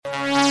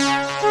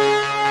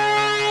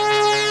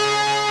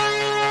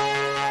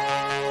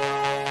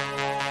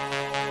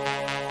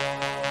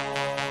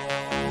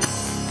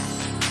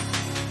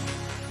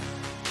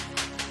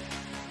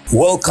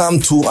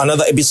Welcome to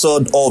another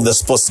episode of the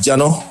Sports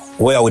Journal,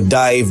 where we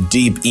dive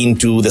deep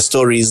into the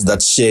stories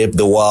that shape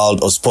the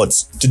world of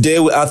sports. Today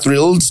we are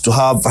thrilled to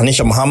have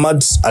Haniisha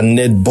Muhameed, a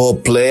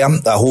netball player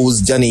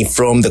whose journey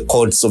from the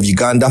courts of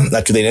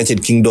Uganda to the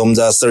United Kingdom's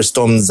Surrey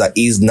Storms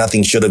is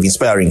nothing short of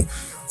inspiring.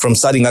 From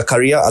starting a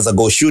career as a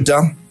goal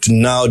shooter to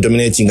now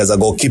dominating as a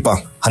goalkeeper,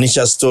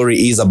 Haniisha's story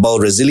is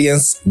about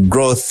resilience,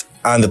 growth,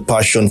 and the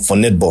passion for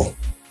netball.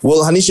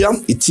 Well,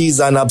 Haniisha, it is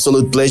an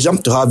absolute pleasure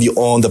to have you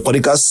on the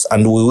podcast,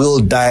 and we will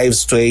dive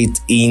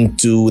straight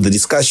into the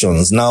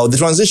discussions. Now, the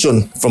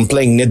transition from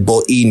playing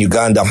netball in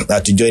Uganda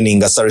to joining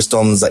Surrey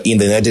Storms in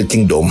the United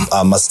Kingdom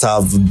must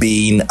have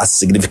been a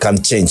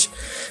significant change.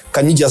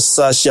 Can you just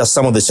share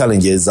some of the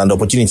challenges and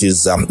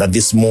opportunities that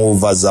this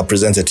move has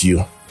presented to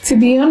you? To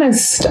be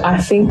honest, I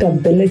think the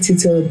ability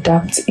to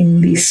adapt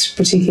in this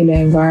particular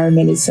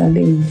environment is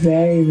something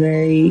very,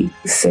 very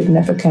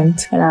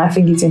significant. And I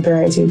think it's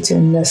imperative to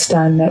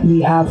understand that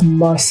we have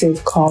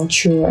massive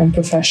cultural and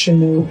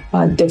professional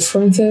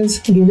differences.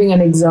 Giving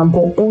an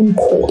example, on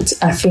court,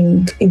 I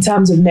think in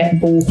terms of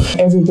netball,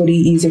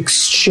 everybody is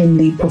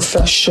extremely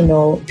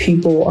professional.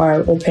 People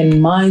are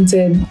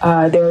open-minded.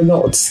 They're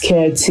not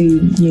scared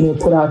to,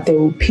 put out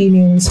their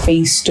opinions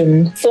based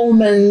on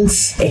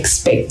performance,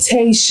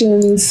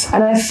 expectations.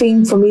 And I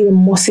think for me, the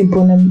most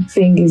important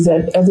thing is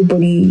that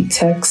everybody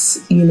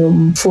takes,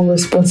 full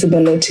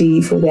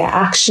responsibility for their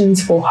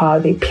actions, for how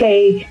they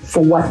play,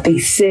 for what they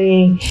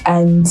say,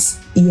 and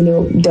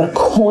the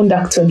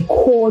conduct on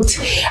court.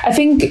 I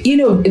think,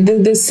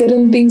 there's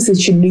certain things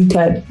that you look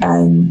at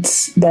and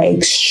they're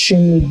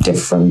extremely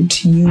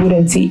different. You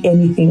wouldn't see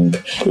anything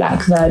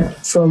like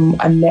that from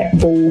a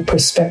netball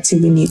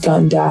perspective in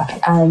Uganda,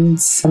 and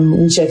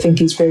which I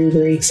think is very,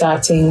 very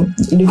exciting.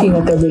 Looking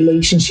at the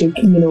relationship,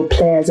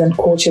 players and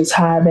coaches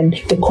have, and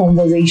the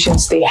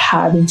conversations they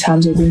have in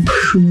terms of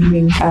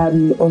improving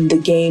on the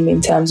game,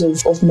 in terms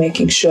of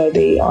making sure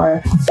they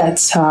are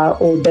better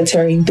or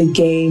bettering the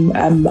game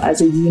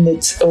as a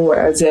unit or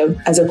as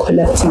a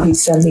collective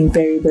is something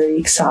very, very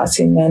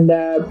exciting, and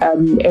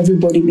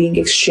everybody being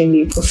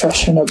extremely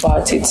professional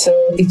about it. So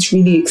it's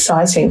really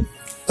exciting.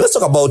 Let's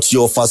talk about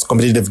your first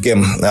competitive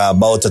game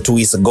about 2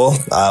 weeks ago,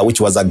 which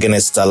was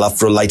against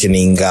Lafro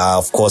Lightning.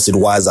 Of course, it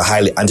was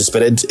highly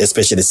anticipated,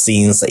 especially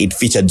since it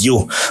featured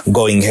you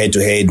going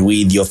head-to-head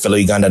with your fellow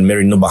Ugandan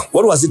Mary Nuba.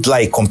 What was it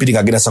like competing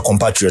against a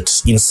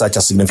compatriot in such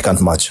a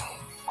significant match?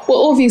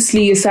 Well,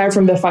 obviously, aside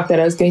from the fact that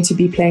I was going to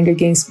be playing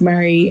against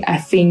Mary, I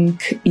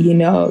think,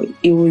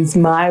 it was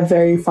my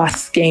very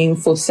first game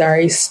for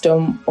Surrey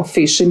Storm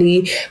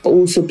officially, but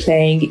also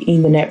playing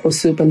in the Netball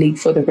Super League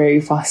for the very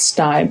first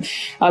time.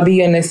 I'll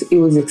be honest, it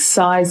was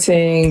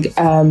exciting.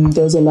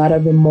 There was a lot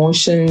of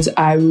emotions.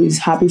 I was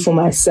happy for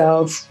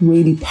myself,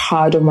 really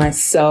proud of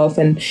myself,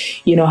 and,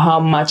 how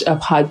much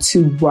I've had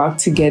to work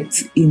to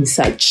get in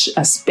such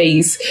a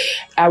space.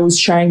 I was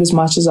trying as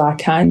much as I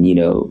can,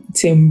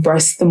 to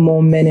embrace the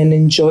moment and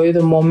enjoy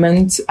the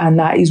moment. And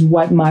that is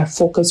what my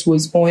focus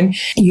was on,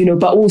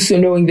 but also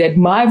knowing that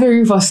my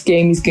very first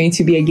game is going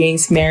to be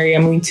against Mary.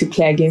 I'm going to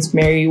play against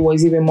Mary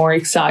was even more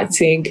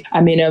exciting.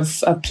 I mean,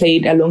 I've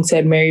played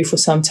alongside Mary for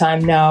some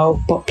time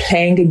now, but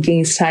playing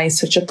against her in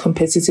such a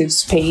competitive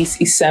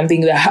space is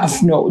something that I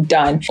have not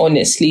done,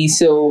 honestly.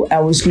 So I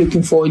was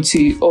looking forward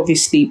to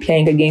obviously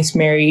playing against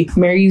Mary.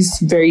 Mary's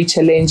very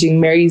challenging.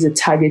 Mary is a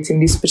target in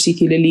this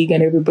particular league,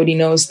 and everybody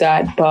knows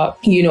that. But,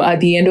 at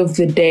the end of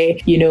the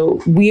day,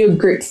 we are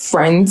great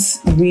friends,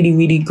 really,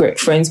 really great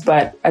friends.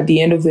 But at the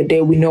end of the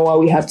day, we know what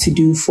we have to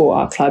do for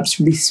our clubs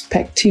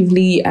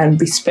respectively and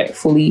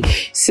respectfully.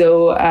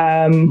 So,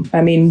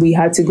 we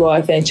had to go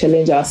out there and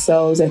challenge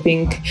ourselves. I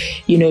think,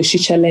 she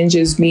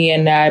challenges me,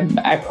 and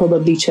I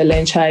probably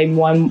challenge her in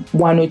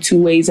one or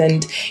two ways,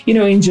 and,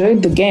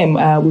 enjoyed the game.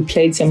 We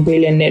played some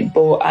brilliant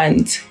netball,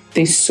 and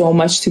there's so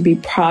much to be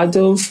proud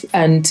of.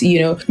 And,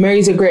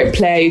 Mary's a great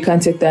player. You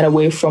can't take that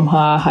away from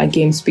her. Her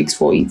game speaks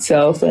for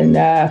itself. And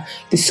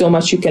there's so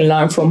much you can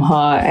learn from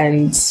her.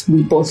 And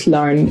we both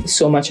learn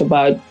so much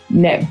about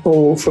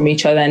netball from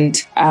each other.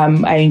 And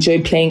I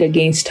enjoyed playing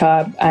against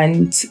her.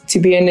 And to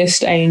be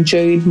honest, I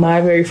enjoyed my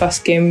very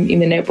first game in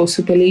the Netball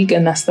Super League.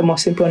 And that's the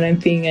most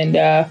important thing. And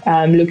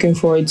I'm looking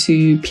forward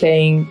to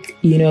playing,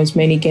 as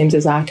many games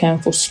as I can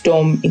for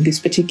Storm in this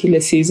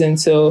particular season.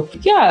 So,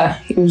 yeah,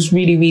 it was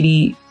really,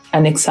 really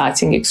an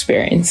exciting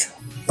experience.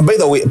 By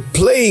the way,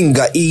 playing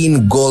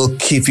in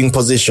goalkeeping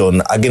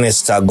position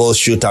against a goal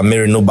shooter,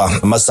 Mary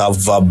Nuba, must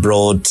have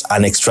brought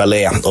an extra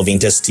layer of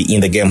intensity in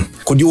the game.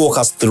 Could you walk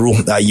us through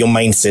your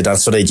mindset and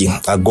strategy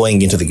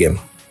going into the game?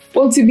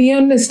 Well, to be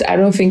honest, I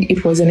don't think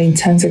it was an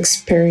intense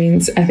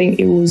experience. I think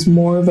it was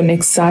more of an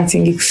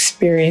exciting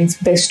experience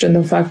based on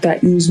the fact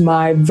that it was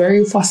my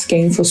very first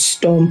game for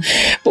Storm,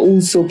 but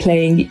also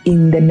playing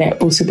in the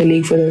Netball Super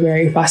League for the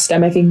very first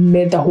time. I think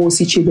made the whole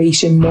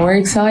situation more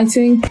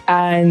exciting.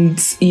 And,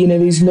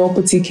 there's no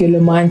particular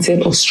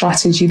mindset or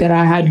strategy that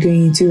I had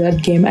going into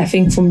that game. I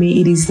think for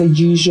me, it is the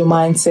usual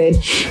mindset.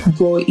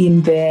 Go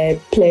in there,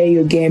 play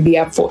your game, be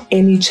up for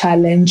any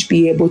challenge,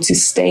 be able to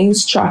stay in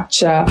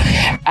structure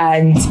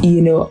and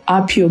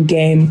up your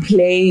game,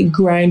 play,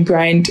 grind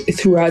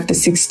throughout the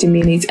 60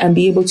 minutes and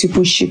be able to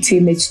push your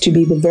teammates to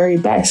be the very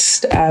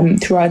best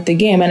throughout the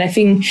game. And I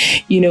think,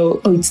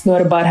 it's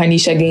not about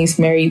Haniisha against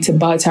Mary, it's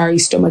about Surrey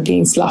Storm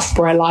against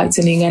Loughborough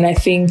Lightning. And I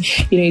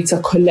think, it's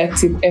a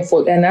collective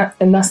effort.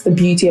 And that's the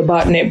beauty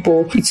about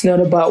netball. It's not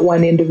about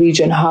one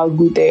individual and how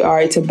good they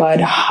are. It's about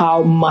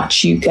how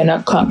much you can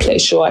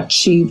accomplish or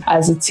achieve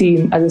as a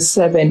team, as a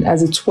 7,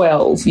 as a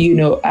 12,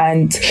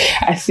 and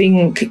I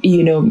think,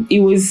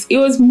 it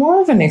was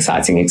more of an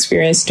exciting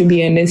experience, to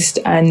be honest,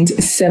 and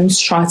some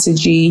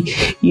strategy,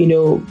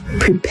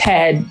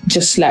 prepared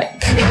just like,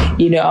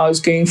 I was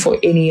going for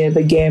any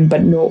other game,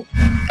 but not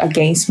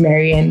against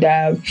Mary. And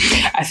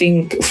I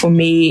think for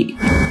me,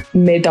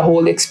 made the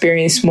whole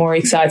experience more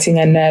exciting,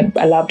 and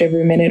I loved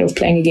every minute of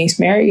playing against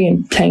Mary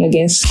and playing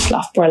against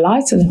Loughborough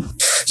Lightning.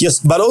 Yes,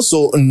 but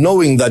also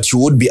knowing that you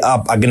would be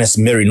up against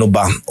Mary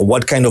Nuba,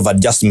 what kind of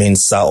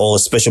adjustments or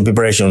special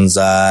preparations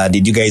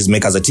did you guys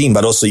make as a team,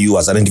 but also you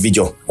as an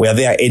individual? Were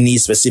there any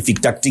specific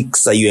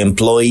tactics you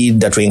employed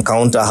to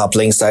encounter her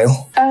playing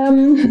style?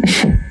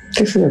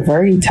 This is a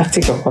very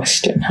tactical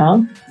question,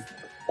 huh?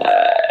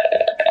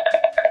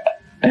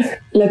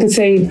 Like I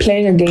say,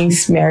 playing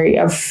against Mary,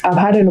 I've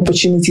had an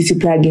opportunity to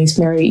play against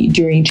Mary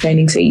during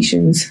training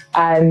sessions.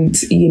 And,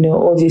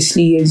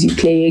 obviously, as you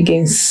play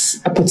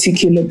against a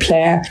particular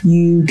player,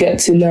 you get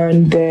to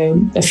learn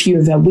a few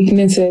of their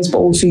weaknesses, but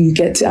also you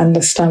get to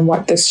understand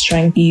what their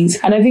strength is.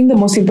 And I think the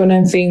most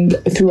important thing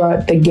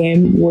throughout the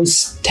game was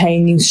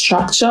staying in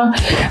structure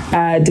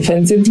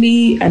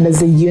defensively and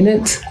as a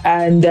unit,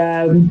 and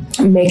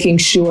making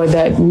sure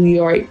that we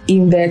are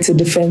in there to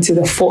defend to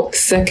the 4th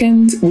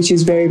second, which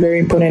is very, very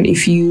important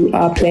if you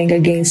are playing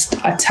against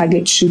a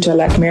target shooter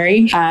like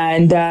Mary.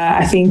 And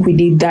I think we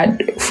did that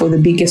for the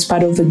biggest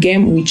part of the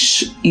game,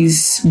 which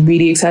is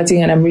really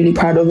exciting. And I'm really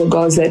proud of the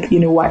girls that,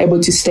 were able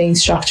to stay in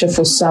structure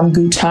for some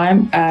good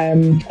time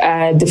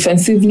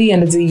defensively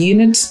and as a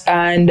unit.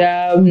 And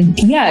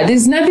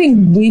there's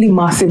nothing really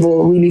massive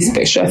or really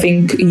special. I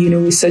think,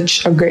 we're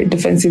such a great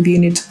defensive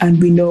unit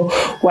and we know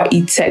what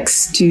it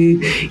takes to,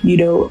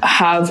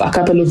 have a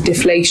couple of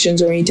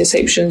deflections or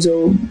interceptions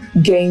or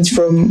gains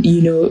from,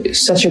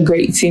 such a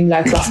great team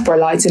like Loughborough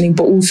Lightning,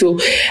 but also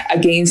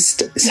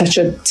against such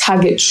a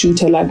target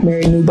shooter like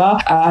Mary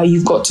Nuba.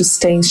 You've got to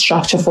stay in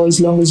structure for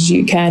as long as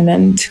you can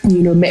and,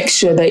 make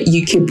sure that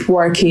you keep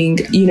working.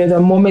 There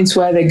are moments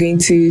where they're going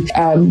to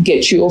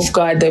get you off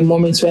guard, there are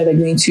moments where they're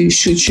going to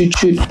shoot.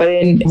 But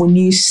then when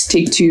you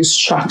stick to your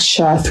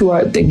structure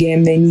throughout the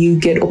game, then you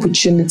get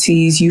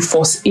opportunities, you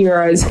force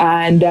errors.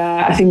 And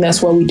I think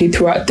that's what we did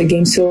throughout the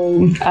game. So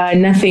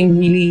nothing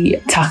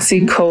really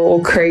tactical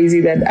or crazy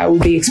that I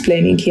would be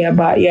explaining here.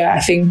 But I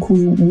think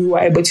we were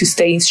able to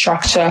stay in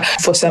structure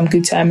for some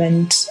good time,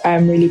 and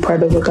I'm really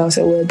proud of the girls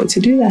that were able to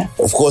do that.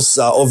 Of course,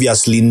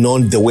 obviously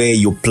not the way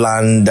you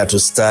planned to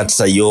start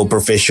your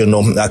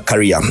professional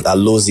career,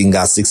 losing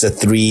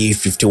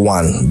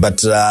 63-51,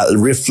 but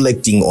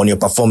reflecting on your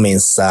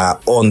performance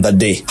on the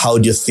day, how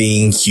do you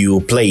think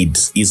you played?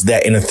 Is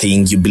there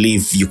anything you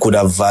believe you could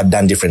have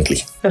done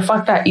differently? The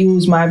fact that it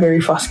was my very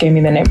first game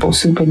in the Netball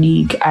Super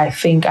League, I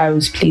think I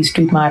was pleased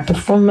with my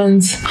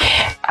performance.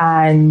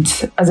 And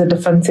as a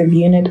defensive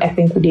unit, I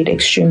think we did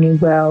extremely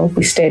well.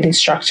 We stayed in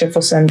structure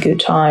for some good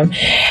time,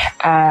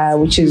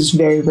 which is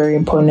very, very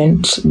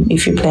important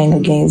if you're playing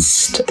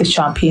against the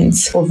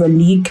champions of a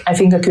league. I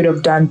think I could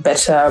have done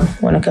better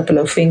on a couple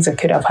of things. I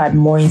could have had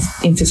more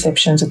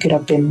interceptions. I could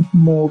have been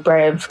more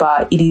brave,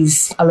 but it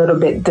is a little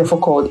bit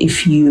difficult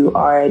if you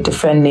are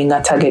defending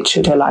a target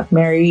shooter like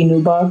Mary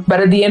Nuba. But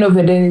at the end of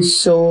the day, there's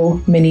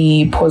so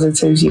many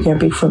positives you can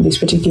pick from this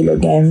particular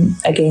game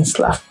against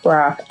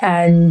Loughborough.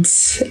 And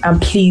I'm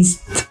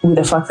pleased with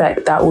the fact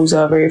that that was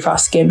our very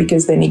first game,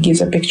 because then it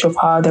gives a picture of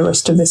how the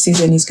rest of the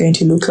season is going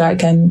to look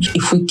like. And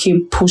if we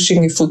keep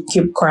pushing, if we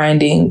keep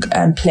grinding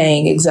and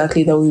playing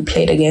exactly the way we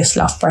played against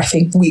Loughborough, I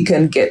think we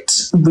can get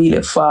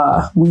really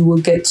far. We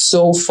will get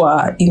so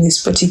far in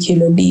this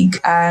particular league.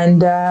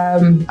 And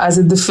as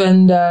a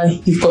defender,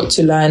 you've got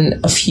to learn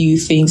a few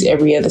things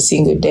every other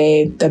single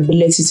day. The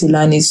ability to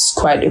learn is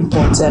quite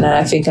important. And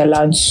I think I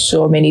learned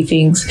so many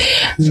things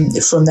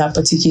from that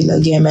particular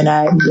game. And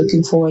I'm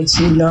looking forward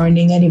to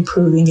learning and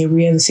improving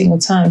every other single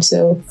time.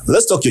 So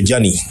let's talk your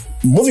journey.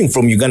 Moving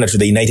from Uganda to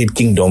the United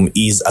Kingdom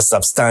is a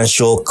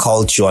substantial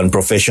cultural and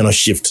professional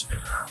shift.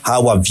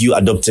 How have you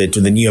adapted to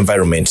the new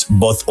environment,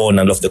 both on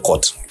and off the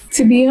court?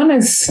 To be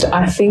honest,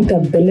 I think the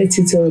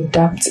ability to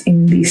adapt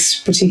in this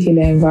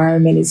particular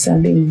environment is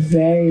something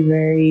very,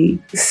 very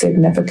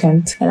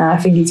significant. And I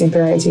think it's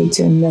imperative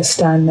to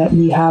understand that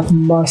we have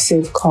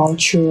massive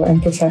cultural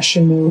and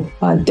professional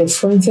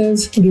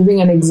differences. Giving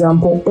an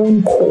example,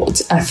 on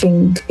court, I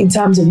think in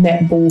terms of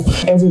netball,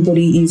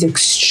 everybody is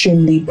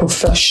extremely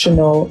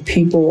professional.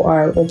 People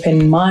are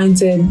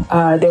open-minded.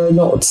 They're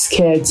not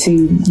scared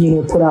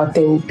to, put out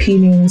their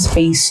opinions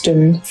based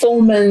on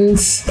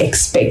performance,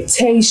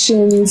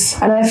 expectations,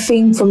 And I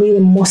think for me, the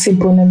most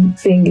important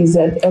thing is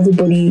that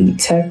everybody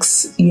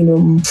takes,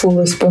 full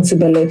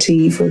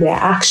responsibility for their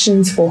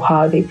actions, for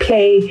how they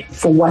play,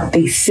 for what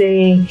they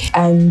say,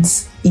 and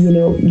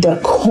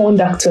the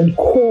conduct on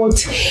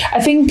court.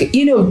 I think,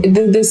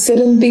 there's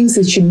certain things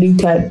that you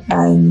look at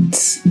and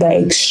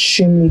they're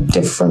extremely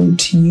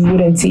different. You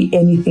wouldn't see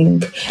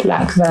anything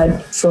like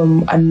that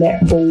from a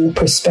netball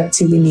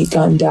perspective in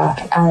Uganda,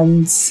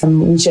 and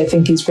which I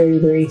think is very,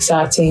 very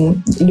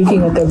exciting.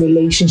 Looking at the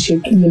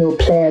relationship,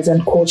 players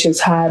and coaches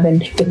have,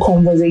 and the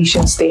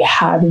conversations they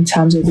have in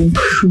terms of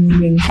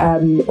improving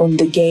on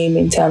the game,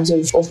 in terms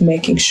of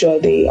making sure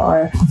they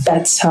are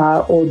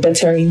better or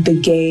bettering the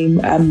game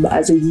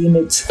as a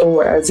unit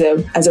or as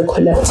a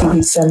collective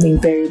is something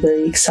very,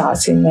 very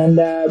exciting, and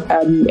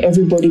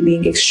everybody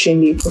being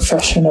extremely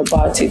professional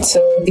about it.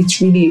 So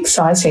it's really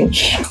exciting.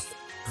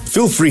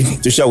 Feel free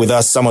to share with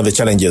us some of the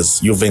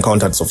challenges you've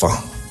encountered so far.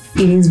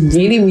 It is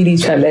really, really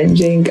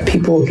challenging.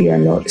 People here are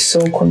not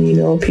so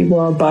communal. People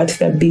are about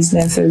their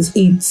businesses.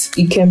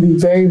 It can be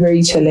very,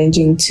 very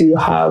challenging to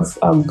have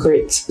a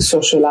great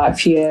social life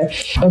here.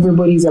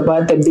 Everybody's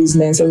about their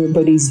business.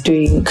 Everybody's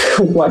doing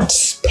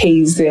what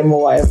pays them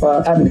or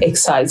whatever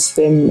excites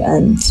them.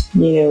 And,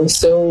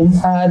 so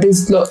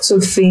there's lots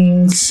of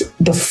things.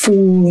 The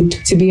food,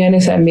 to be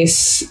honest, I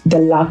miss the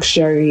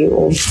luxury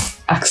of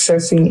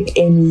accessing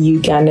any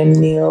Ugandan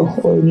meal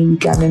or any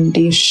Ugandan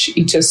dish.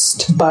 It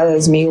just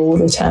bothers me all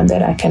the time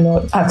that I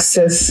cannot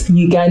access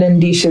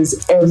Ugandan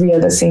dishes every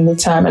other single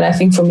time. And I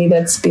think for me,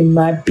 that's been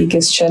my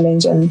biggest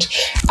challenge. And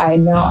I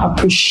now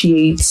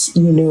appreciate,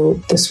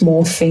 the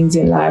small things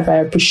in life. I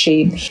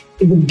appreciate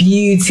the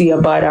beauty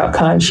about our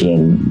country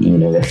and,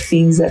 the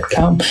things that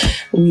come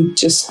with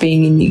just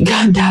being in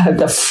Uganda,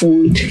 the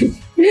food.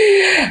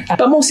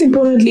 But most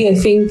importantly, I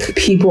think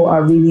people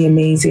are really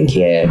amazing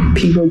here.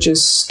 People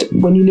just,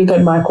 when you look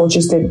at my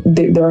coaches,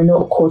 there are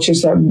no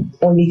coaches that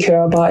only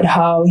care about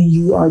how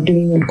you are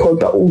doing on court,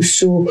 but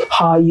also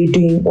how you're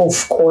doing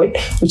off court,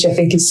 which I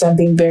think is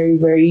something very,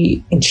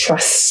 very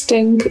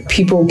interesting.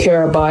 People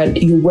care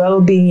about your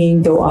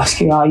well-being. They'll ask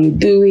you how you're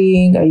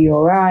doing. Are you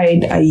all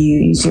right?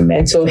 Is your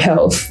mental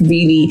health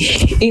really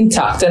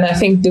intact? And I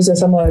think those are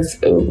some of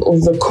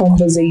the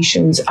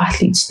conversations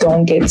athletes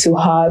don't get to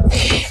have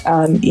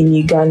in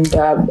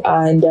Uganda,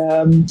 and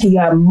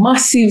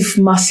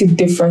massive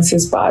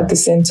differences, but at the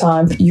same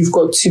time you've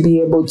got to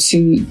be able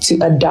to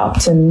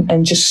adapt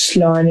and just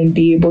learn and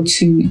be able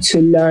to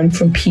learn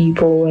from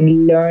people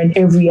and learn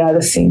every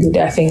other single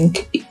day. I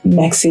think it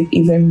makes it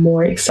even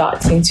more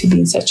exciting to be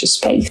in such a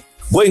space.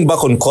 Going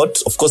back on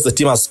court, of course, the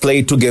team has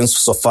played 2 games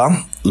so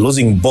far,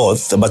 losing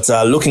both. But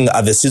looking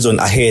at the season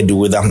ahead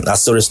with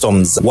Surrey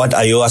Storms, what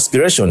are your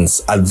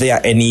aspirations? Are there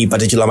any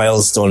particular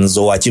milestones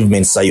or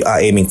achievements that you are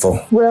aiming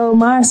for? Well,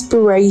 my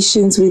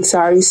aspirations with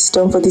Surrey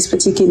Storm for this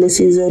particular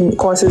season, of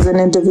course, as an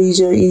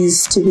individual,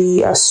 is to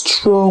be a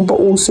strong but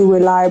also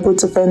reliable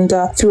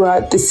defender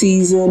throughout the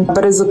season.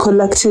 But as a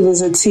collective,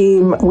 as a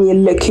team, we're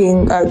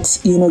looking at,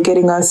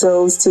 getting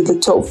ourselves to the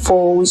top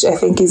 4, which I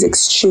think is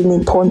extremely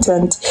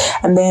important.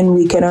 And then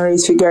we can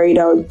always figure it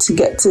out to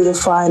get to the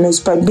finals.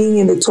 But being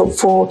in the top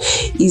 4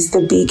 is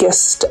the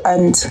biggest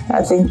and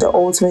I think the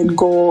ultimate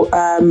goal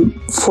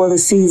for the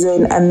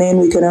season. And then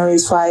we can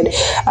always fight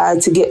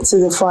to get to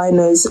the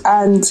finals.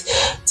 And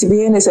to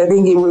be honest, I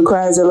think it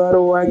requires a lot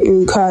of work. It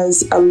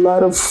requires a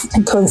lot of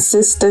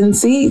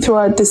consistency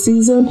throughout the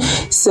season.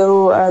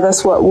 So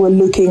that's what we're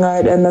looking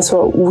at and that's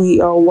what we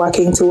are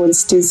working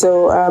towards too.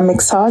 So I'm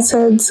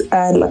excited.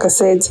 And like I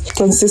said,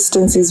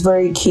 consistency is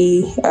very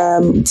key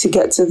to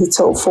get to the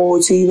top 4,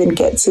 to even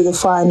get to the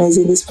finals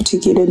in this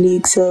particular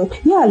league. So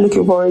yeah,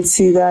 looking forward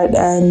to that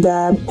and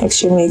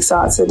extremely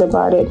excited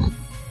about it.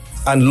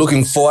 And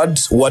looking forward,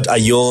 what are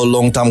your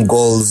long-term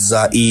goals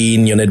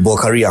in your netball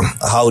career?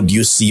 How do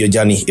you see your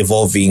journey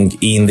evolving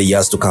in the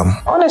years to come?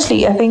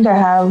 Honestly, I think I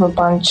have a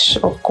bunch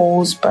of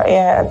goals, but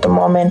yeah, at the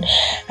moment,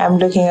 I'm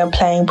looking at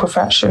playing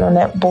professional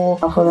netball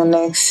for the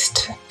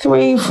next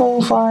 3,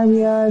 4, 5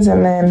 years,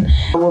 and then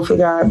we'll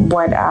figure out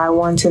what I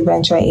want to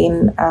venture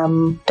in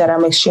that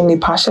I'm extremely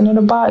passionate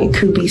about. It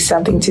could be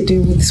something to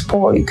do with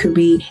sport. It could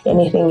be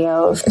anything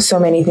else. So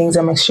many things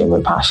I'm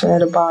extremely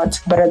passionate about.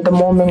 But at the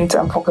moment,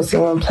 I'm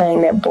focusing on playing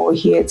netball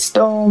here at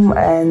Storm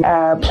and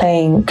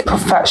playing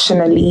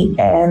professionally.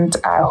 And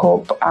I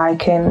hope I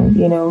can,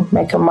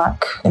 make a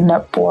mark in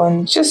netball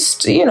and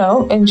just,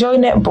 enjoy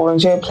netball,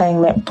 enjoy playing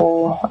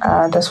netball.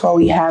 That's what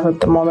we have at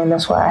the moment.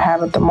 That's what I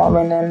have at the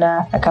moment. And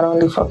I can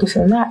only focus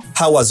on that.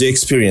 How has your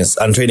experience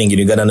and training in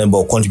Uganda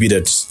netball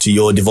contributed to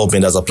your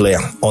development as a player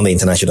on the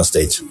international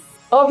stage?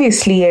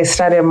 Obviously, I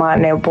started my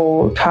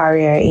netball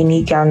career in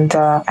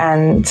Uganda,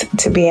 and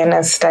to be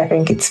honest, I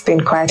think it's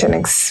been quite an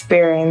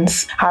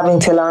experience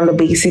having to learn the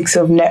basics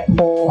of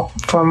netball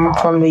from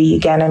the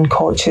Ugandan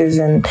coaches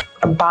and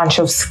a bunch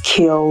of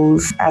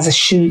skills as a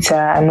shooter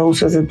and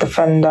also as a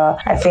defender,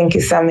 I think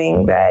is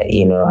something that,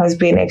 has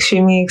been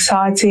extremely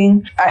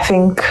exciting. I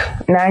think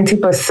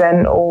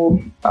 90%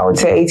 or I would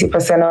say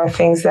 80% of the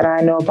things that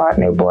I know about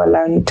netball I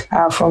learned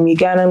from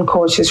Ugandan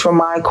coaches, from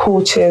my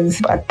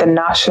coaches at the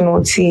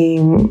national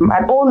team,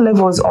 at all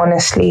levels,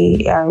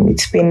 honestly.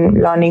 It's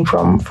been learning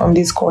from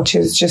these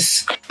coaches,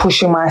 just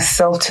pushing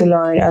myself to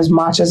learn as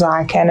much as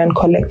I can and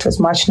collect as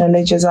much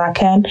knowledge as I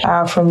can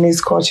from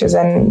these coaches.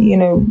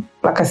 And,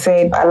 like I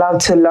said, I love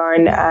to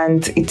learn,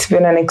 and it's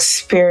been an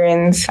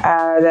experience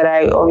that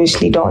I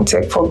obviously don't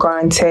take for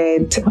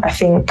granted. I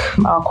think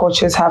our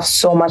coaches have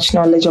so much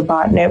knowledge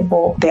about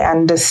netball. They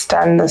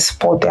understand the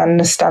sport. They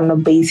understand the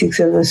basics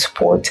of the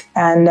sport.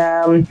 And,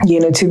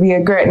 to be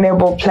a great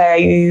netball player,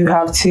 you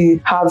have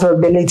to have the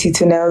ability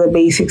to know the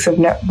basics of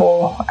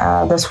netball.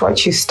 That's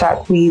what you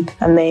start with.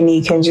 And then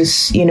you can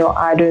just,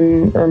 add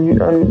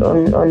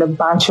on a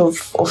bunch of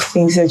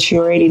things that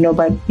you already know.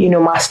 But,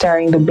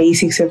 mastering the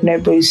basics of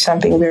netball is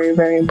something very,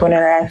 very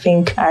important. And I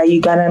think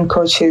Ugandan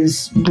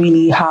coaches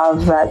really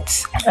have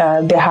that.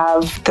 They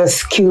have the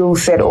skill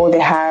set, or they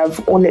have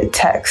all it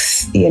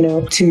takes,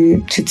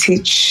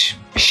 to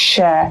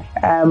share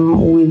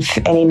with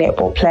any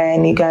netball player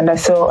in Uganda.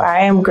 So I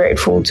am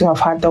grateful to have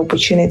had the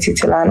opportunity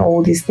to learn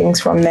all these things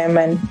from them.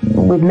 And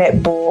with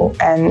netball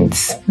and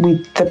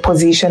with the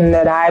position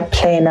that I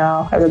play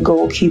now as a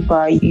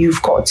goalkeeper,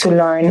 you've got to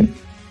learn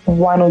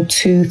one or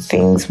two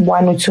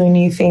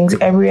new things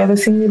every other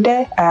single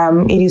day.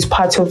 It is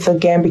part of the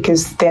game,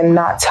 because then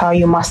that's how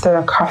you master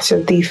the craft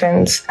of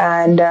defense.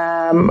 And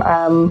I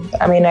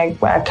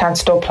can't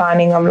stop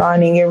learning. I'm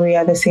learning every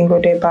other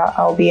single day, but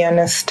I'll be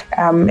honest,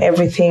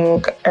 every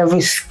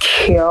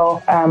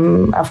skill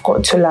I've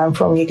got to learn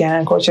from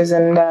Ugandan coaches,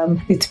 and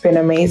it's been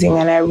amazing,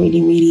 and I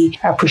really, really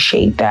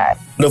appreciate that.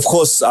 And of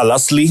course,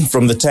 lastly,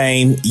 from the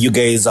time you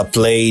guys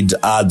played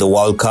at the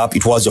World Cup,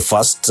 it was your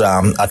first,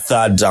 a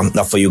third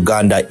for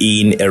Uganda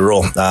in a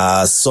row.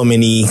 So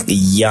many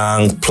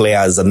young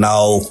players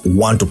now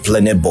want to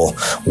play netball,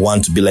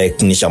 want to be like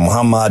Haniisha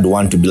Muhameed,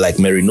 want to be like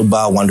Mary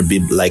Nuba, want to be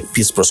like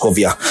Peace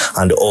Proskovia,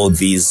 and all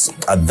these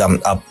other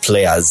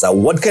players.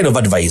 What kind of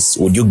advice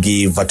would you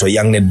give to a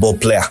young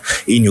netball player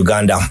in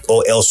Uganda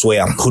or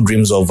elsewhere who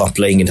dreams of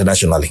playing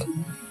internationally?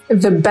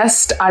 The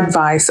best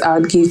advice I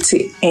would give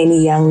to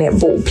any young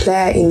netball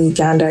player in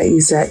Uganda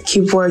is that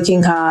keep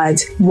working hard,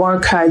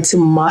 work hard to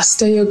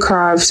master your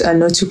craft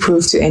and not to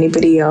prove to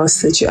anybody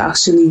else that you're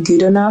actually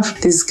good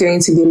enough. There's going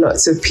to be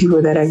lots of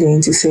people that are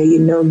going to say you're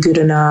not good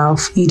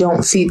enough, you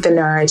don't fit the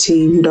narrative,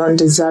 you don't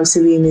deserve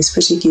to be in this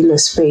particular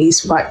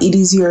space, but it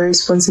is your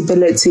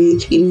responsibility,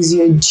 it is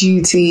your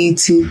duty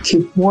to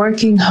keep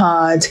working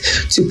hard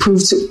to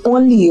prove to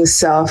only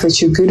yourself that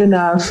you're good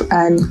enough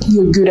and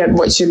you're good at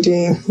what you're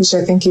doing, which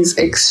I think is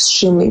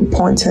extremely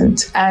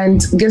important.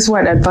 And guess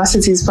what?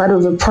 Adversity is part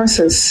of the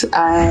process.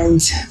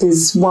 And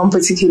there's one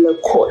particular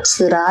quote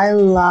that I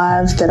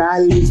love, that I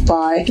live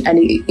by, and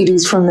it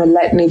is from the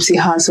late Nipsey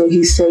Hussle.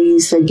 He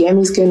says, the game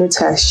is going to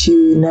test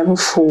you, never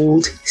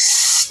fold.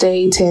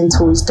 Stay 10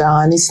 toes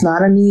down. It's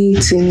not only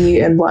it's in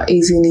you, and what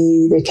is in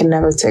you, they can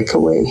never take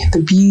away.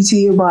 The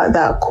beauty about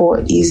that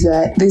quote is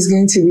that there's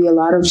going to be a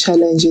lot of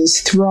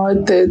challenges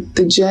throughout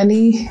the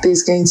journey.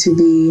 There's going to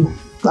be,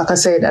 like I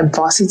said,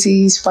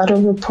 adversity is part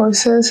of the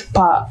process,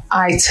 but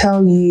I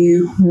tell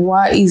you,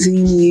 what is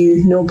in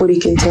you, nobody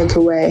can take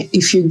away.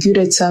 If you're good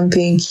at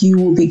something, you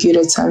will be good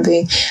at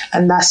something,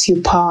 and that's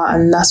your power,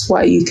 and that's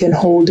what you can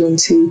hold on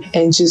to,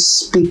 and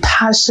just be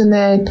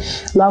passionate,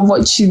 love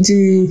what you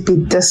do, be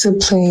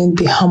disciplined,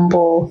 be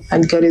humble,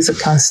 and God is a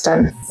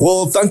constant.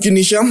 Well, thank you,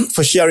 Haniisha,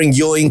 for sharing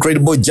your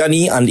incredible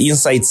journey and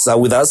insights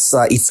with us.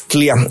 It's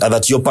clear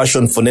that your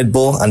passion for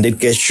netball and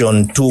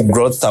dedication to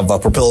growth have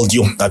propelled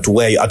you to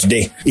where you are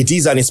today. It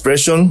is an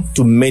inspiration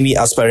to many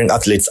aspiring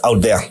athletes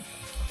out there.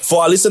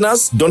 For our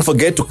listeners, don't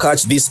forget to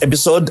catch this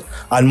episode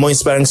and more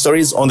inspiring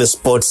stories on the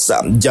Sports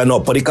Journal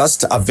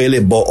podcast,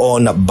 available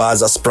on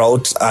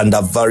Buzzsprout and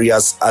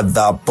various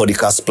other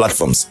podcast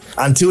platforms.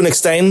 Until next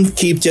time,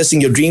 keep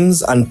chasing your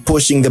dreams and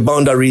pushing the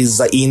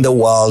boundaries in the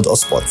world of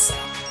sports.